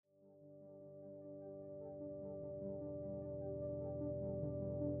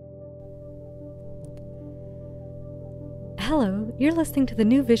Hello, you're listening to the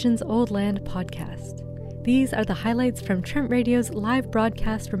New Visions Old Land podcast. These are the highlights from Trent Radio's live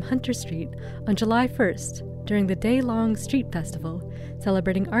broadcast from Hunter Street on July 1st during the day-long street festival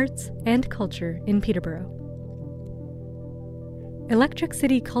celebrating arts and culture in Peterborough. Electric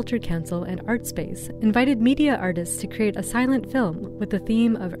City Culture Council and Artspace invited media artists to create a silent film with the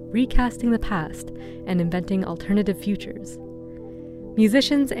theme of recasting the past and inventing alternative futures.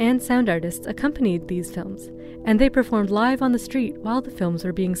 Musicians and sound artists accompanied these films, and they performed live on the street while the films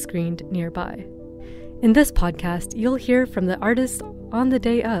were being screened nearby. In this podcast, you'll hear from the artists on the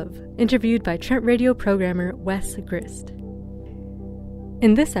day of, interviewed by Trent Radio programmer Wes Grist.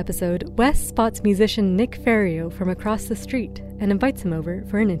 In this episode, Wes spots musician Nick Ferrio from across the street and invites him over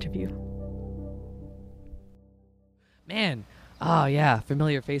for an interview. Man, oh yeah,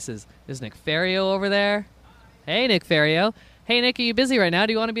 familiar faces. There's Nick Ferrio over there. Hey, Nick Ferrio. Hey, Nick, are you busy right now?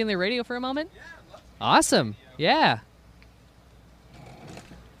 Do you want to be on the radio for a moment? Yeah, I'd love to. Awesome. Yeah.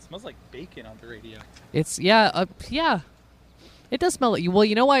 It smells like bacon on the radio. It's, yeah. It does smell like, well,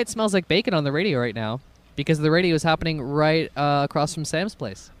 you know why it smells like bacon on the radio right now? Because the radio is happening right across from Sam's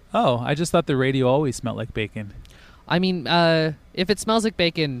place. Oh, I just thought the radio always smelled like bacon. I mean, if it smells like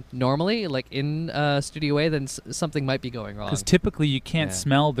bacon normally, like in Studio A, then something might be going wrong. Because typically you can't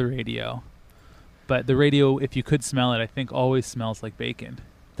smell the radio. But the radio, if you could smell it, I think always smells like bacon.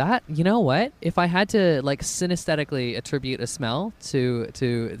 That, you know what? If I had to like synesthetically attribute a smell to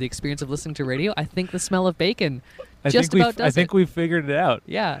the experience of listening to radio, I think the smell of bacon I think we figured it out.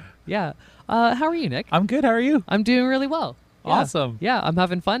 Yeah. How are you, Nick? I'm good. How are you? I'm doing really well. Yeah. Awesome. Yeah, I'm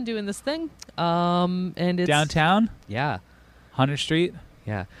having fun doing this thing. And it's downtown. Yeah. Hunter Street.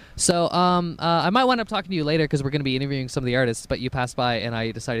 Yeah. So I might wind up talking to you later because we're going to be interviewing some of the artists, but you passed by and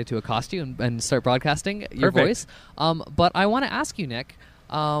I decided to accost you and start broadcasting your voice. But I want to ask you, Nick,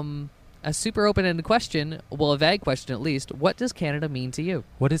 a super open-ended question, well, a vague question at least. What does Canada mean to you?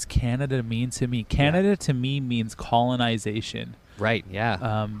 What does Canada mean to me? Canada to me means colonization. Right,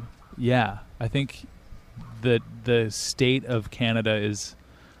 yeah. Yeah. I think the state of Canada is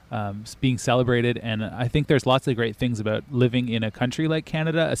being celebrated, and I think there's lots of great things about living in a country like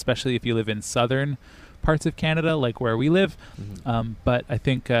Canada, especially if you live in southern parts of Canada, like where we live. Mm-hmm. But I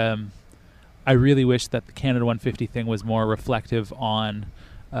think I really wish that the Canada 150 thing was more reflective on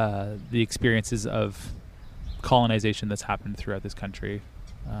the experiences of colonization that's happened throughout this country,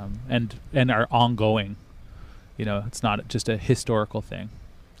 and are ongoing. You know, it's not just a historical thing.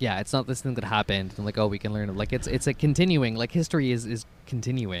 Yeah, it's not this thing that happened and like, oh, we can learn. Like it's a continuing, like history is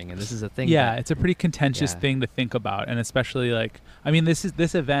continuing, and this is a thing. Yeah, it's a pretty contentious thing to think about, and especially like, I mean, this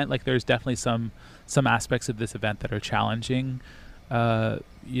event, like there's definitely some aspects of this event that are challenging,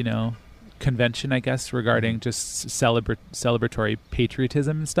 convention, I guess, regarding just celebratory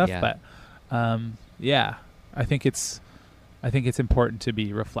patriotism and stuff. Yeah. But I think it's important to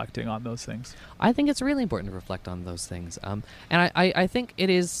be reflecting on those things. I think it's really important to reflect on those things. And I think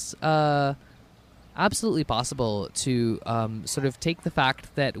it is absolutely possible to sort of take the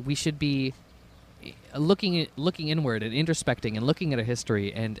fact that we should be looking inward and introspecting and looking at our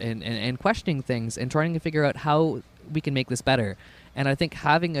history and questioning things and trying to figure out how we can make this better. And I think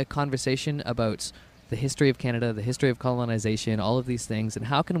having a conversation about the history of Canada, the history of colonization, all of these things, and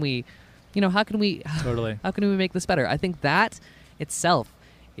how can we totally how can we make this better? I think that itself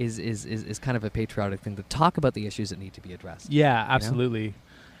is kind of a patriotic thing to talk about the issues that need to be addressed. Yeah, absolutely. You know?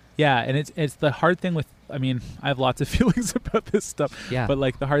 Yeah, and it's the hard thing with, I mean, I have lots of feelings about this stuff. Yeah. But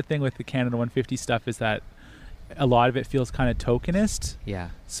like the hard thing with the Canada 150 stuff is that a lot of it feels kind of tokenist. Yeah.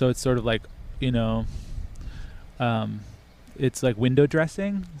 So it's sort of like, it's like window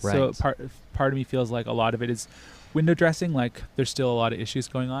dressing. Right. So part of me feels like a lot of it is window dressing, like there's still a lot of issues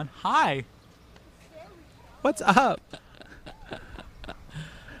going on. Hi. What's up?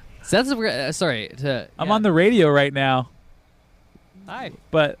 So that's sorry. I'm on the radio right now. Hi.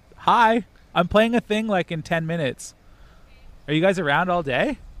 But hi. I'm playing a thing like in 10 minutes. Are you guys around all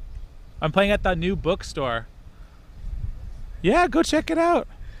day? I'm playing at the new bookstore. Yeah, go check it out.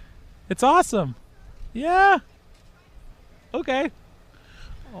 It's awesome. Yeah. Okay.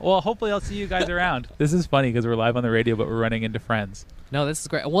 Well, hopefully I'll see you guys around. This is funny because we're live on the radio, but we're running into friends. No, this is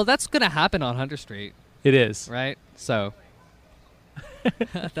great. Well, that's going to happen on Hunter Street. It is. Right? So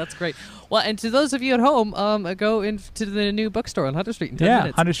that's great. Well, and to those of you at home, go into the new bookstore on Hunter Street in 10 minutes.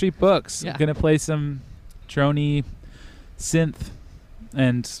 Yeah, Hunter Street Books. Yeah. I'm going to play some droney synth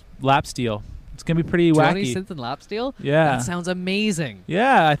and lap steel. It's going to be pretty wacky. Synth and lap steel? Yeah. That sounds amazing.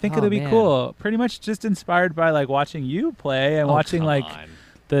 Yeah, I think it'll be cool. Pretty much just inspired by like watching you play and watching like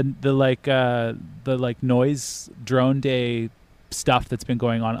the noise drone day stuff that's been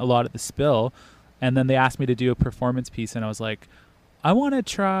going on a lot at the Spill. And then they asked me to do a performance piece, and I was like, I want to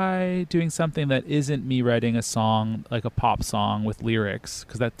try doing something that isn't me writing a song, like a pop song with lyrics,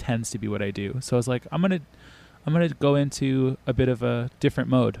 because that tends to be what I do. So I was like, I'm gonna go into a bit of a different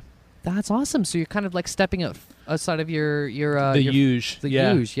mode. That's awesome. So you're kind of like stepping outside of your the your Huge, the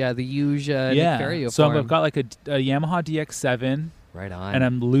Huge, Nick Ferrio So form. I've got like a Yamaha DX7, Right on. and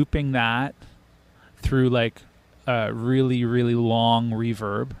I'm looping that through like a really, really long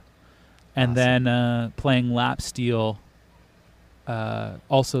reverb, and Awesome. then playing lap steel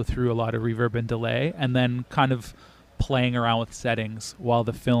also through a lot of reverb and delay, and then kind of playing around with settings while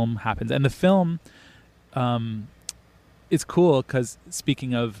the film happens. And the film is cool because,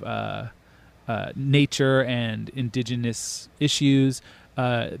 speaking of nature and indigenous issues,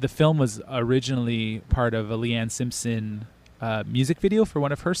 the film was originally part of a Leanne Simpson music video for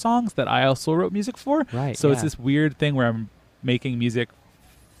one of her songs that I also wrote music for. Right. So it's this weird thing where I'm making music.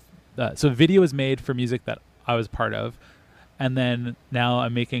 So a video was made for music that I was part of, and then now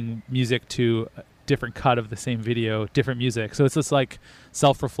I'm making music to a different cut of the same video, different music. So it's this like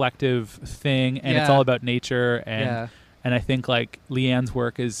self-reflective thing, and it's all about nature. And I think like Leanne's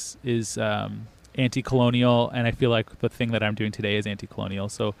work is anti-colonial, and I feel like the thing that I'm doing today is anti-colonial.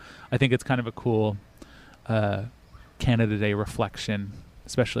 So I think it's kind of a cool Canada Day reflection,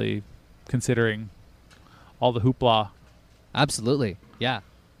 especially considering all the hoopla. Absolutely. Yeah.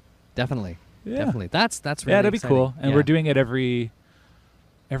 Definitely. Yeah. Definitely. That's really that'd be exciting. cool. And we're doing it every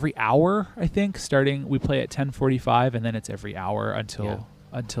hour, I think. Starting, we play at 10:45, and then it's every hour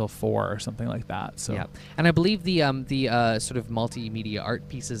until 4 or something like that. So yeah, and I believe the sort of multimedia art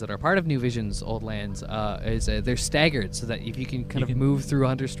pieces that are part of New Vision's Old Lands is they're staggered, so that if you can kind of move through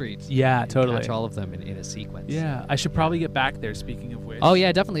Hunter Street, yeah, totally catch all of them in a sequence. Yeah, I should probably get back there. Speaking of which, oh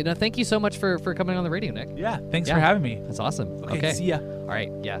yeah, definitely. No, thank you so much for coming on the radio, Nick. Yeah, thanks for having me. That's awesome. Okay, see ya. All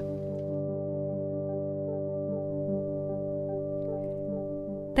right, yeah.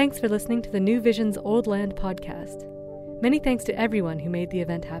 Thanks for listening to the New Vision's Old Land podcast. Many thanks to everyone who made the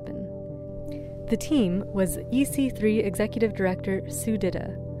event happen. The team was EC3 Executive Director Sue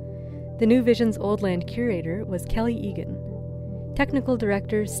Didda. The New Vision's Old Land Curator was Kelly Egan. Technical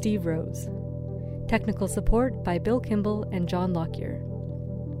Director Steve Rose. Technical support by Bill Kimball and John Lockyer.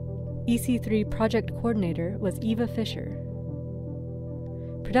 EC3 Project Coordinator was Eva Fisher.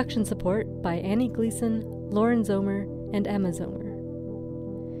 Production support by Annie Gleason, Lauren Zomer, and Emma Zomer.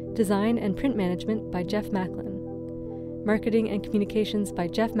 Design and print management by Jeff Macklin. Marketing and communications by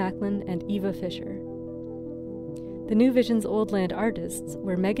Jeff Macklin and Eva Fisher. The New Vision's Old Land artists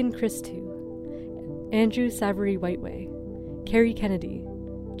were Megan Christou, Andrew Savory Whiteway, Carrie Kennedy,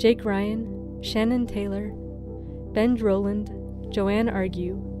 Jake Ryan, Shannon Taylor, Ben Roland, Joanne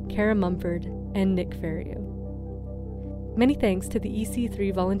Argue, Kara Mumford, and Nick Ferrio. Many thanks to the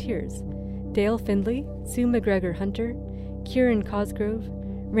EC3 volunteers: Dale Findlay, Sue McGregor Hunter, Kieran Cosgrove,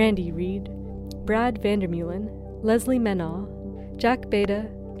 Randy Reed, Brad Vandermeulen, Leslie Menaw, Jack Beda,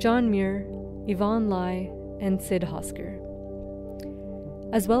 John Muir, Yvonne Lai, and Sid Hosker.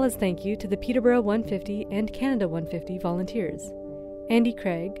 As well as thank you to the Peterborough 150 and Canada 150 volunteers: Andy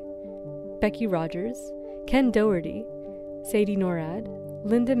Craig, Becky Rogers, Ken Doherty, Sadie Norad,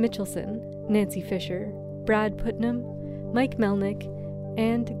 Linda Mitchelson, Nancy Fisher, Brad Putnam, Mike Melnick,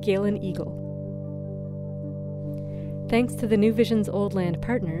 and Galen Eagle. Thanks to the New Vision's Old Land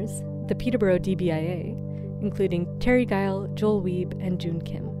partners, the Peterborough DBIA, including Terry Guile, Joel Wiebe, and June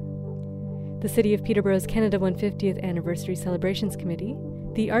Kim. The City of Peterborough's Canada 150th Anniversary Celebrations Committee,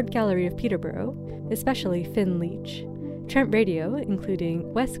 the Art Gallery of Peterborough, especially Finn Leach, Trent Radio,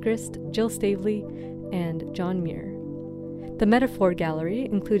 including Wes Grist, Jill Stavely, and John Muir. The Metaphor Gallery,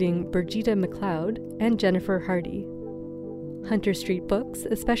 including Birgitta McLeod and Jennifer Hardy. Hunter Street Books,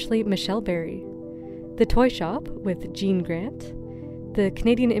 especially Michelle Berry. The Toy Shop with Jean Grant. The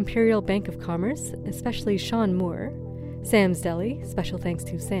Canadian Imperial Bank of Commerce, especially Sean Moore. Sam's Deli, special thanks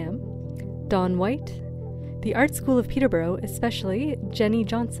to Sam. Don White. The Art School of Peterborough, especially Jenny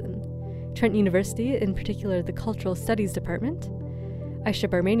Johnson. Trent University, in particular the Cultural Studies Department. Aisha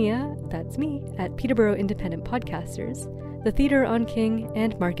Barmania, that's me, at Peterborough Independent Podcasters, the Theatre on King,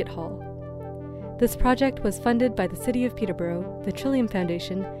 and Market Hall. This project was funded by the City of Peterborough, the Trillium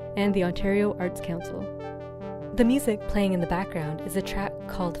Foundation, and the Ontario Arts Council. The music playing in the background is a track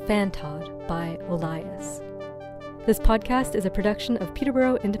called Fantod by Olias. This podcast is a production of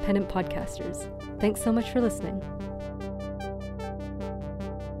Peterborough Independent Podcasters. Thanks so much for listening.